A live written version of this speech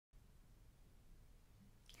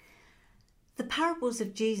The parables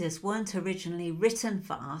of Jesus weren't originally written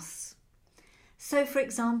for us. So, for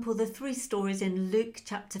example, the 3 stories in Luke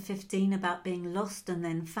chapter 15 about being lost and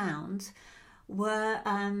then found were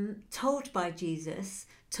told by Jesus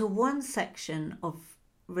to one section of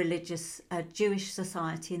religious Jewish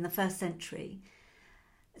society in the first century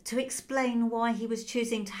to explain why he was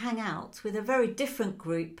choosing to hang out with a very different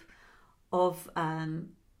group of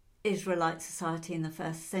Israelite society in the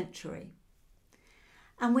first century.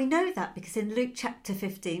 And we know that because in Luke chapter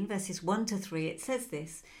 15, verses 1 to 3, it says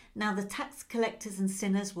this: "Now the tax collectors and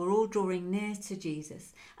sinners were all drawing near to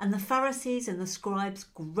Jesus, and the Pharisees and the scribes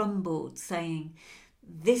grumbled, saying,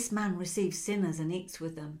 'This man receives sinners and eats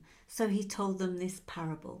with them.' So he told them this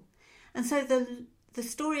parable." And so the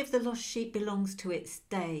story of the lost sheep belongs to its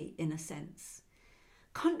day, in a sense.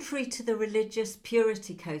 Contrary to the religious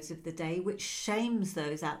purity codes of the day, which shames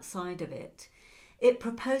those outside of it, it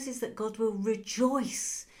proposes that God will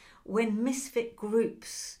rejoice when misfit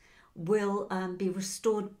groups will be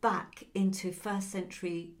restored back into first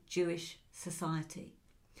century Jewish society.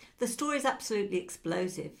 The story is absolutely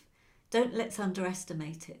explosive. Don't let's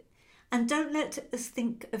underestimate it. And don't let us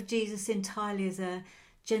think of Jesus entirely as a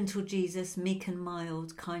gentle Jesus, meek and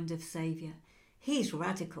mild kind of saviour. He's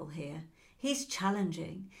radical here. He's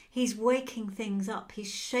challenging. He's waking things up.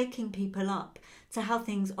 He's shaking people up to how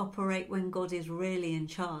things operate when God is really in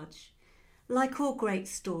charge. Like all great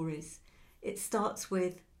stories, it starts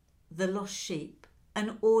with the lost sheep,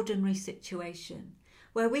 an ordinary situation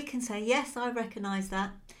where we can say, yes, I recognise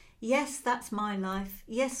that. Yes, that's my life.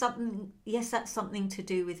 Yes, that's something to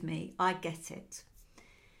do with me. I get it.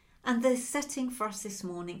 And the setting for us this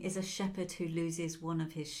morning is a shepherd who loses one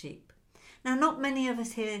of his sheep. Now, not many of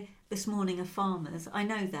us here this morning are farmers, I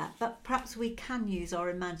know that, but perhaps we can use our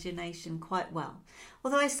imagination quite well.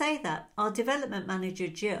 Although I say that, our development manager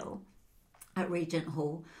Jill at Regent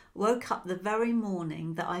Hall woke up the very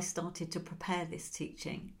morning that I started to prepare this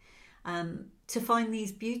teaching to find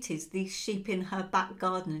these beauties, these sheep in her back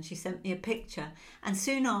garden, and she sent me a picture. And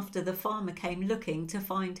soon after, the farmer came looking to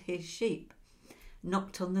find his sheep,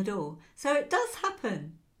 knocked on the door. So it does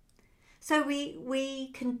happen. So we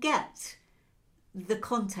can get the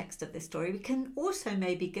context of this story. We can also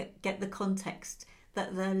maybe get the context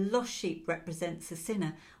that the lost sheep represents a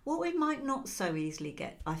sinner. What we might not so easily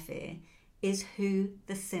get, I fear, is who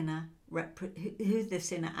the sinner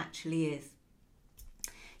actually is.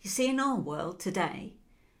 You see, in our world today,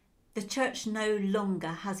 the church no longer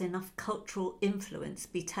has enough cultural influence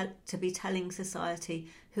to be telling society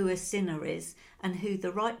who a sinner is and who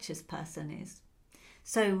the righteous person is.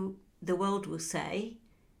 So the world will say,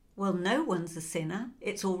 well, no one's a sinner,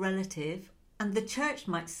 it's all relative. And the church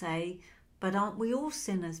might say, but aren't we all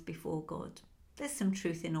sinners before God? There's some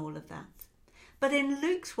truth in all of that. But in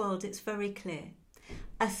Luke's world, it's very clear.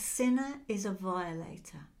 A sinner is a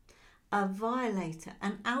violator,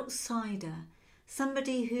 an outsider,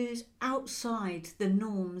 somebody who's outside the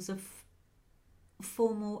norms of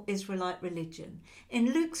formal Israelite religion.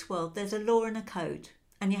 In Luke's world, there's a law and a code,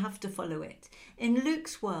 and you have to follow it. In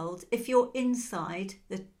Luke's world, if you're inside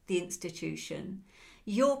the institution,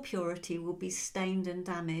 your purity will be stained and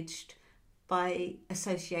damaged by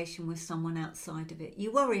association with someone outside of it.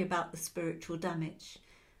 You worry about the spiritual damage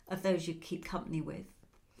of those you keep company with.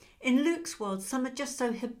 In Luke's world, some are just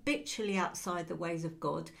so habitually outside the ways of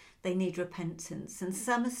God, they need repentance. And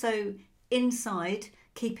some are so inside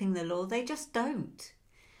keeping the law, they just don't.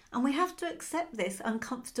 And we have to accept this,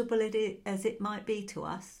 uncomfortable as it might be to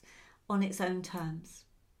us, on its own terms.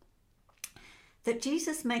 That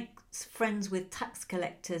Jesus makes friends with tax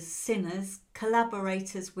collectors, sinners,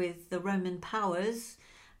 collaborators with the Roman powers,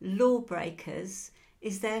 lawbreakers,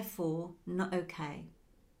 is therefore not okay.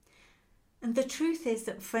 And the truth is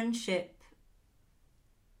that friendship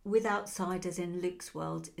with outsiders in Luke's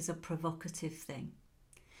world is a provocative thing.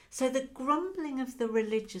 So the grumbling of the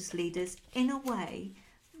religious leaders, in a way,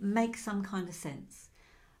 makes some kind of sense.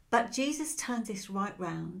 But Jesus turns this right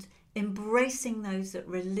round, embracing those that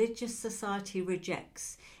religious society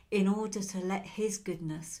rejects in order to let his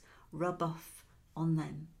goodness rub off on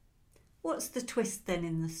them. What's the twist then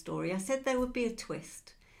in the story? I said there would be a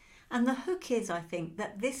twist. And the hook is, I think,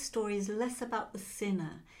 that this story is less about the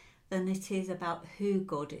sinner than it is about who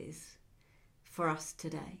God is for us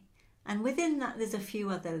today. And within that, there's a few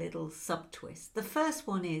other little sub-twists. The first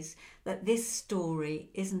one is that this story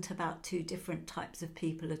isn't about two different types of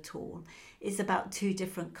people at all. It's about two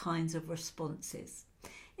different kinds of responses.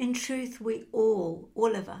 In truth, we all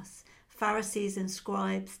of us, Pharisees and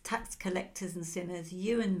scribes, tax collectors and sinners,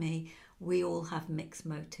 you and me, we all have mixed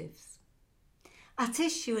motives. At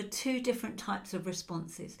issue are two different types of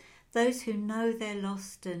responses: those who know they're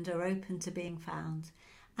lost and are open to being found,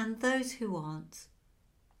 and those who aren't.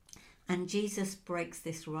 And Jesus breaks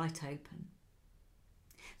this right open.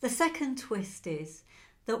 The second twist is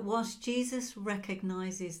that whilst Jesus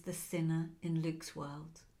recognises the sinner in Luke's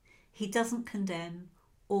world, he doesn't condemn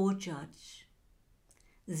or judge.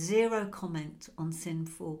 Zero comment on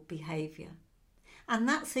sinful behaviour. And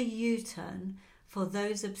that's a U-turn for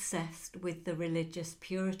those obsessed with the religious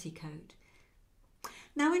purity code.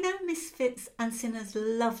 Now, we know misfits and sinners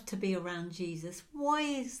love to be around Jesus. Why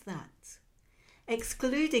is that?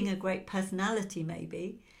 Excluding a great personality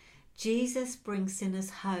maybe, Jesus brings sinners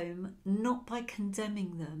home not by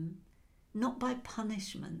condemning them, not by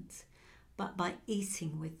punishment, but by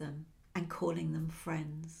eating with them and calling them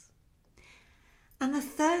friends. And the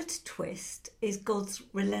third twist is God's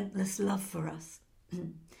relentless love for us.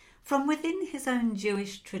 From within his own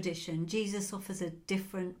Jewish tradition, Jesus offers a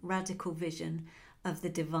different radical vision of the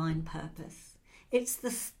divine purpose. It's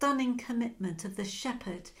the stunning commitment of the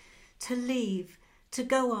shepherd to leave, to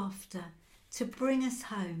go after, to bring us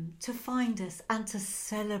home, to find us, and to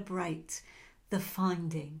celebrate the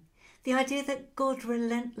finding. The idea that God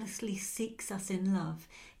relentlessly seeks us in love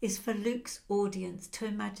is for Luke's audience to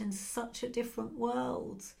imagine such a different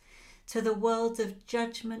world to the world of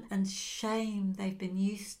judgment and shame they've been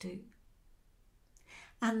used to.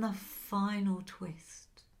 And the final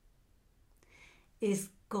twist is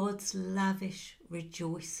God's lavish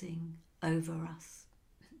rejoicing over us.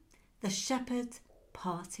 The shepherd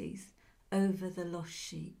parties over the lost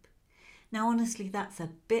sheep. Now, honestly, that's a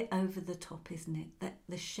bit over the top, isn't it? That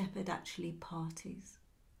the shepherd actually parties.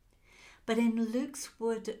 But in Luke's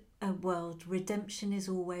world, redemption is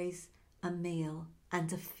always a meal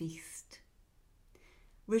and a feast.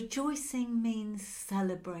 Rejoicing means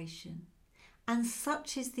celebration, and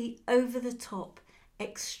such is the over-the-top,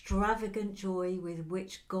 extravagant joy with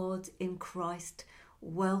which God in Christ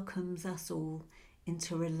welcomes us all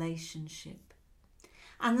into relationship.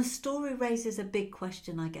 And the story raises a big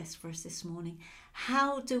question, I guess, for us this morning.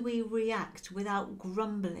 How do we react without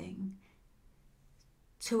grumbling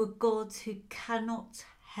to a God who cannot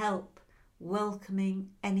help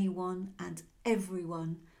welcoming anyone and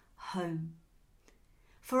everyone home?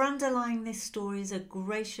 For underlying this story is a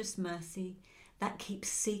gracious mercy that keeps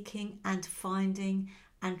seeking and finding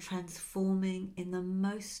and transforming in the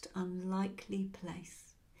most unlikely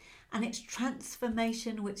place. And it's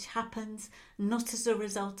transformation which happens not as a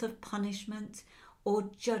result of punishment or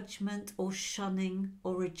judgment or shunning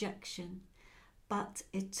or rejection, but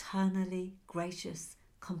eternally gracious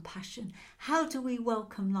compassion. How do we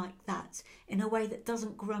welcome like that in a way that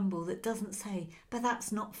doesn't grumble, that doesn't say, but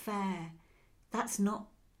that's not fair, that's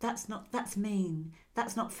mean,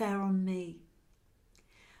 that's not fair on me?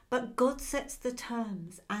 But God sets the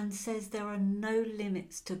terms and says there are no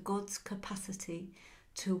limits to God's capacity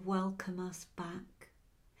to welcome us back.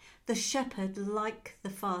 The shepherd, like the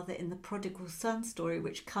father in the prodigal son story,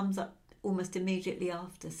 which comes up almost immediately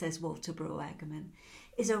after, says Walter Brueggemann,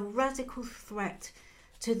 is a radical threat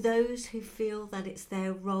to those who feel that it's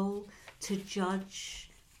their role to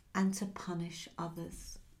judge and to punish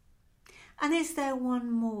others. And is there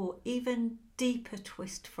one more, even deeper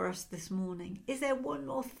twist for us this morning? Is there one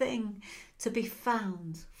more thing to be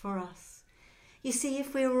found for us? You see,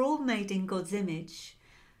 if we were all made in God's image,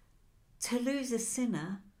 to lose a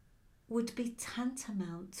sinner would be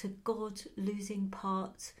tantamount to God losing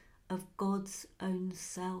part of God's own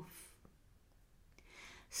self.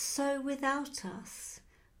 So without us,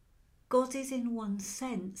 God is in one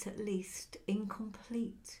sense at least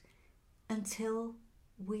incomplete until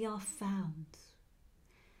we are found.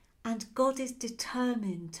 And God is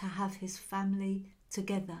determined to have his family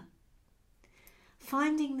together.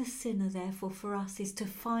 Finding the sinner, therefore, for us is to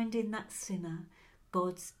find in that sinner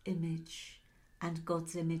God's image and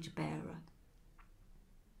God's image bearer.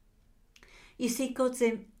 You see, God's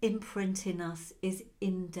imprint in us is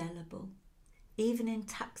indelible, even in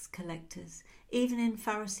tax collectors, even in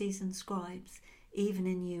Pharisees and scribes, even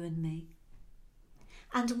in you and me.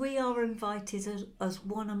 And we are invited as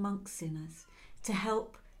one amongst sinners to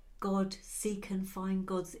help God seek and find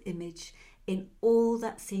God's image in all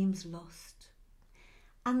that seems lost.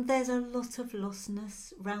 And there's a lot of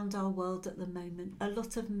lostness around our world at the moment, a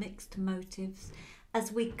lot of mixed motives.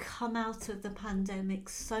 As we come out of the pandemic,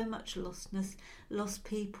 so much lostness, lost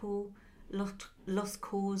people, lost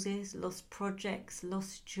causes, lost projects,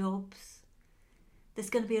 lost jobs.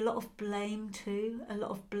 There's going to be a lot of blame too, a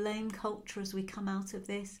lot of blame culture as we come out of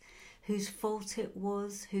this. Whose fault it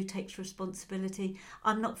was, who takes responsibility.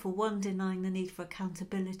 I'm not for one denying the need for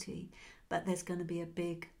accountability, but there's going to be a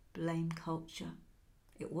big blame culture.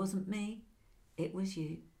 It wasn't me, it was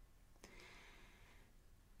you.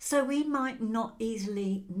 So we might not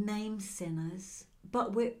easily name sinners,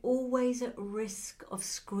 but we're always at risk of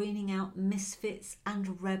screening out misfits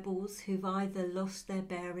and rebels who've either lost their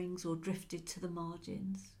bearings or drifted to the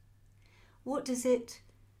margins. What does it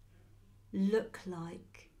look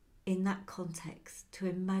like in that context to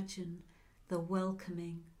imagine the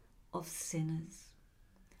welcoming of sinners?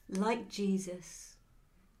 Like Jesus,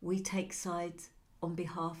 we take sides on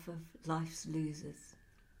behalf of life's losers.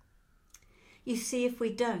 You see, if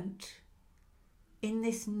we don't, in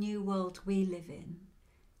this new world we live in,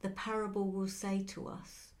 the parable will say to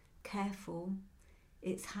us, careful,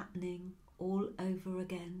 it's happening all over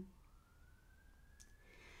again.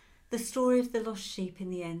 The story of the lost sheep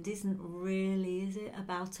in the end isn't really, is it,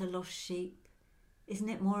 about a lost sheep? Isn't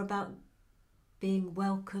it more about being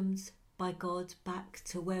welcomed by God back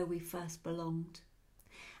to where we first belonged?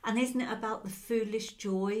 And isn't it about the foolish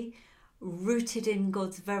joy rooted in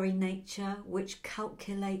God's very nature, which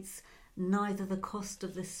calculates neither the cost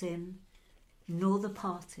of the sin nor the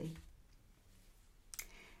party?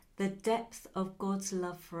 The depth of God's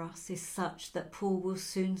love for us is such that Paul will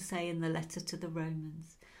soon say in the letter to the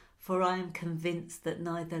Romans, "For I am convinced that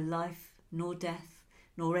neither life nor death,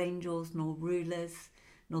 nor angels nor rulers,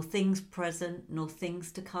 nor things present, nor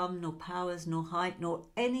things to come, nor powers, nor height, nor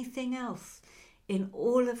anything else in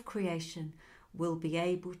all of creation will be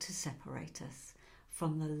able to separate us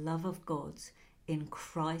from the love of God in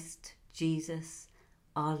Christ Jesus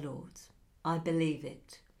our Lord." I believe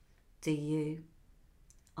it. Do you?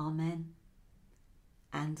 Amen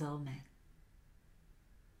and amen.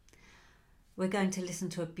 We're going to listen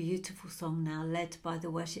to a beautiful song now led by the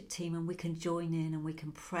worship team, and we can join in and we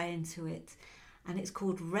can pray into it. And it's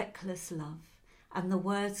called Reckless Love. And the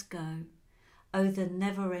words go, "Oh, the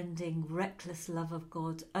never-ending, reckless love of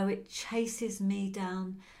God. Oh, it chases me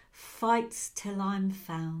down, fights till I'm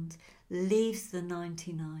found, leaves the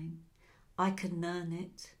 99. I couldn't earn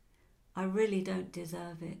it. I really don't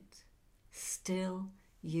deserve it. Still,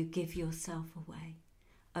 you give yourself away.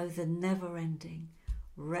 Oh, the never-ending,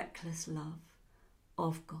 reckless love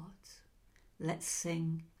of God." Let's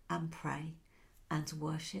sing and pray and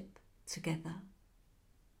worship together.